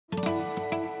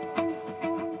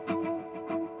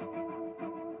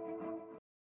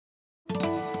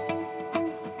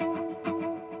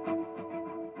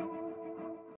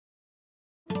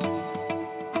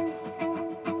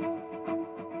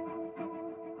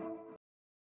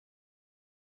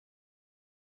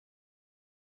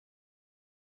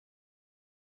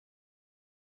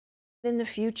In the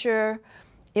future,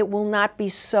 it will not be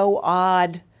so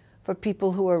odd for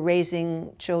people who are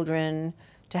raising children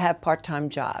to have part-time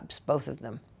jobs, both of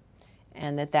them,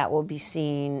 and that will be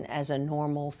seen as a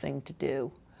normal thing to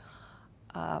do.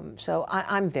 So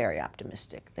I'm very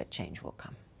optimistic that change will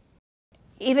come.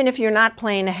 Even if you're not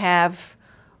planning to have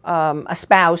a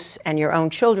spouse and your own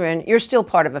children, you're still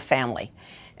part of a family.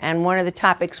 And one of the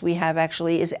topics we have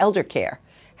actually is elder care.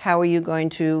 How are you going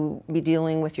to be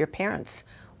dealing with your parents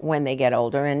when they get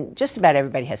older? And just about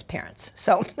everybody has parents.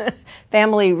 So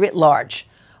family writ large.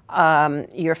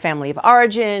 Your family of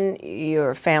origin,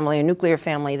 your family, a nuclear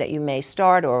family that you may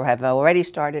start or have already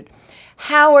started.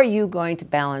 How are you going to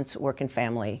balance work and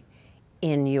family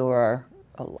in your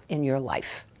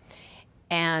life?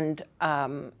 And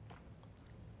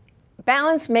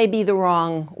balance may be the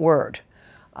wrong word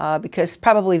because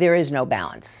probably there is no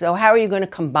balance. So how are you going to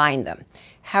combine them?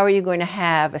 How are you going to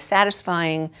have a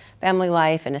satisfying family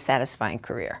life and a satisfying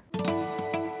career?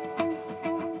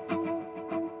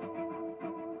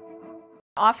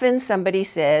 Often somebody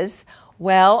says,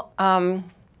 well, my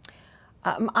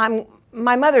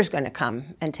mother's going to come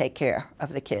and take care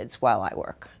of the kids while I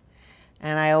work.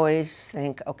 And I always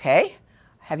think, okay,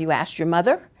 have you asked your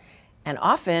mother? And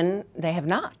often they have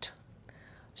not.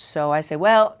 So I say,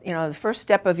 well, you know, the first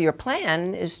step of your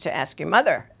plan is to ask your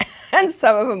mother. And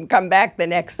some of them come back the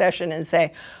next session and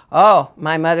say, oh,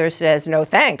 my mother says no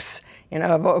thanks. You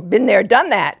know, I've been there, done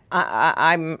that.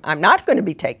 I'm not going to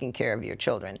be taking care of your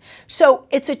children. So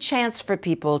it's a chance for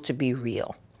people to be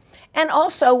real. And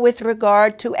also with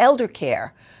regard to elder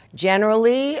care.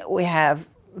 Generally, we have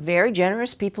very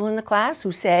generous people in the class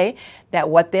who say that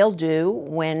what they'll do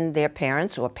when their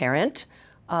parents or parent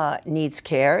needs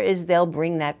care is they'll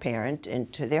bring that parent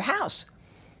into their house.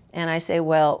 And I say,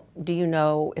 well, do you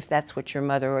know if that's what your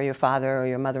mother or your father or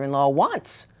your mother-in-law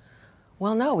wants?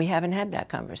 Well, no, we haven't had that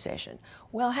conversation.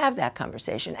 We'll have that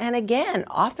conversation. And again,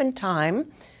 oftentimes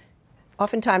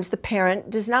the parent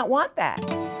does not want that.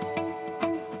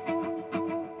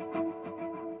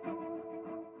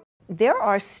 There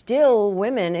are still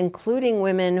women, including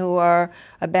women who are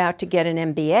about to get an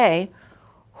MBA,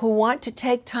 who want to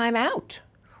take time out,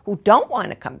 who don't want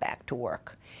to come back to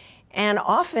work. And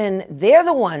often they're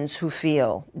the ones who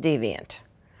feel deviant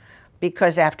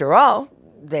because after all,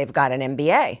 they've got an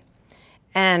MBA.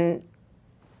 And,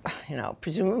 you know,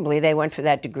 presumably they went for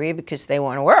that degree because they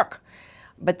want to work.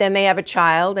 But then they have a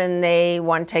child and they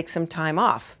want to take some time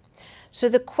off. So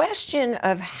the question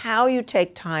of how you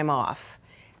take time off,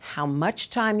 how much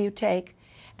time you take,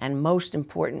 and most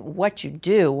important, what you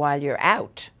do while you're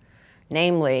out.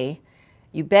 Namely,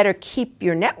 you better keep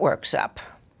your networks up.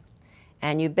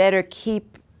 And you better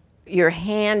keep your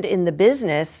hand in the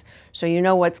business so you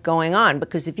know what's going on.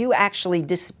 Because if you actually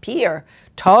disappear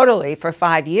totally for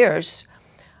 5 years,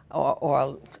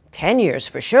 or 10 years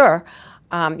for sure,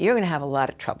 you're going to have a lot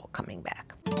of trouble coming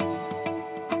back.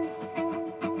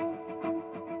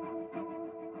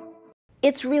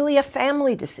 It's really a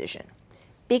family decision.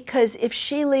 Because if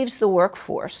she leaves the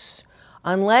workforce,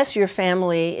 unless your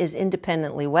family is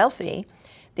independently wealthy,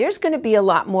 there's going to be a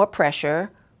lot more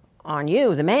pressure on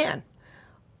you, the man.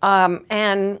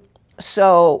 And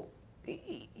so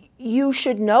you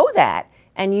should know that,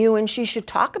 and you and she should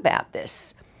talk about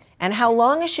this. And how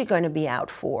long is she going to be out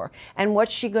for? And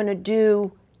what's she going to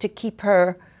do to keep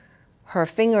her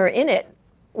finger in it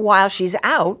while she's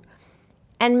out?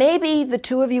 And maybe the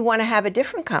two of you want to have a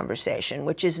different conversation,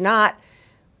 which is not,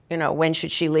 you know, when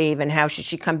should she leave and how should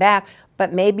she come back?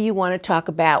 But maybe you want to talk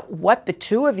about what the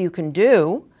two of you can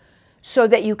do so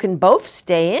that you can both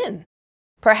stay in.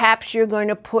 Perhaps you're going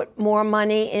to put more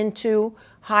money into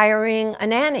hiring a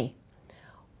nanny,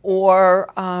 or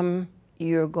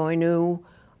you're going to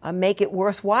make it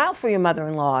worthwhile for your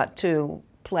mother-in-law to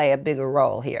play a bigger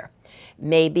role here.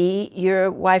 Maybe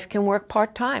your wife can work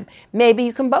part-time. Maybe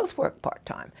you can both work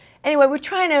part-time. Anyway, we're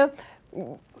trying to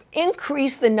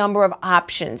increase the number of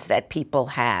options that people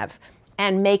have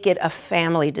and make it a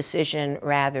family decision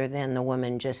rather than the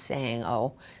woman just saying,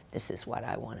 oh, this is what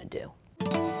I want to do.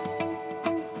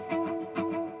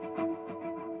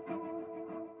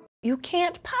 You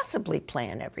can't possibly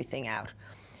plan everything out.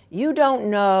 You don't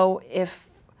know if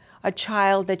a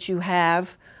child that you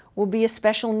have will be a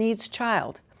special needs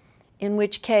child, in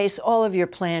which case all of your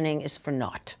planning is for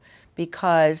naught,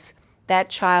 because that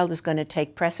child is going to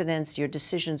take precedence. Your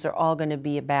decisions are all going to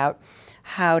be about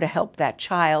how to help that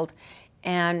child.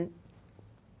 And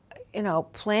you know,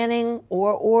 planning,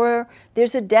 or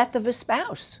there's a death of a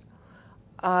spouse,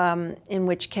 in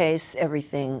which case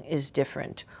everything is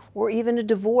different, or even a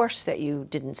divorce that you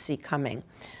didn't see coming.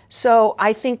 So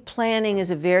I think planning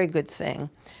is a very good thing,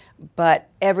 But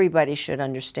everybody should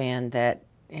understand that,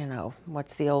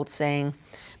 what's the old saying?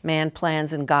 Man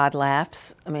plans and God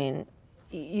laughs. I mean,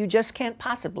 you just can't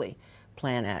possibly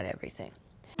plan out everything.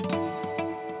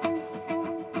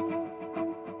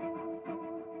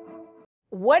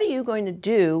 What are you going to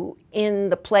do in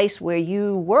the place where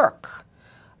you work?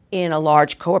 In a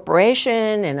large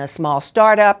corporation, in a small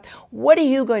startup? What are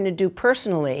you going to do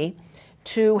personally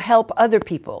to help other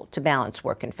people to balance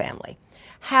work and family?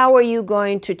 How are you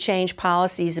going to change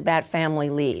policies about family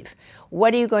leave?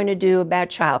 What are you going to do about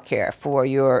childcare for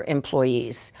your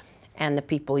employees and the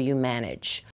people you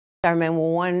manage? I remember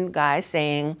one guy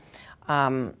saying,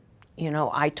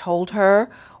 I told her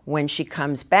when she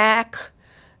comes back,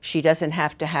 she doesn't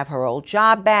have to have her old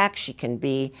job back. She can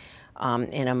be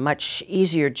in a much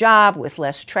easier job with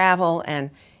less travel. And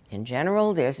in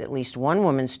general, there's at least one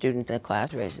woman student in the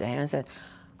class raised their hand and said,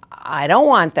 I don't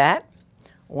want that.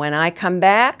 When I come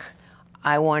back,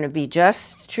 I want to be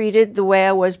just treated the way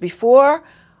I was before.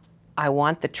 I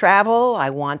want the travel. I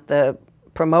want the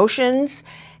promotions.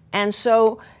 And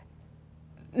so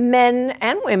men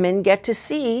and women get to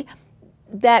see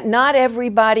that not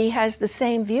everybody has the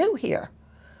same view here.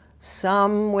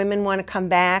 Some women want to come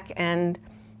back and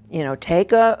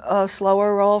take a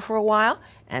slower role for a while,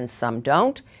 and some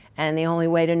don't. And the only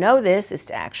way to know this is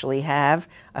to actually have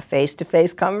a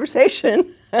face-to-face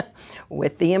conversation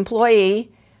with the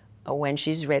employee when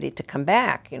she's ready to come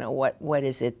back. What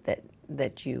is it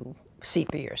that you see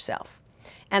for yourself?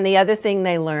 And the other thing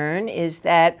they learn is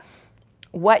that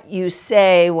what you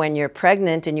say when you're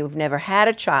pregnant and you've never had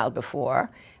a child before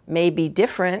may be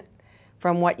different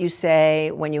from what you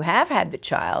say when you have had the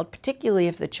child, particularly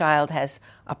if the child has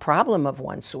a problem of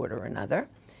one sort or another.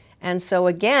 And so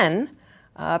again,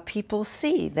 people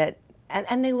see that,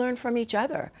 and they learn from each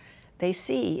other. They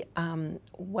see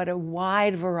what a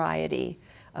wide variety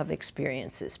of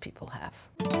experiences people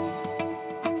have.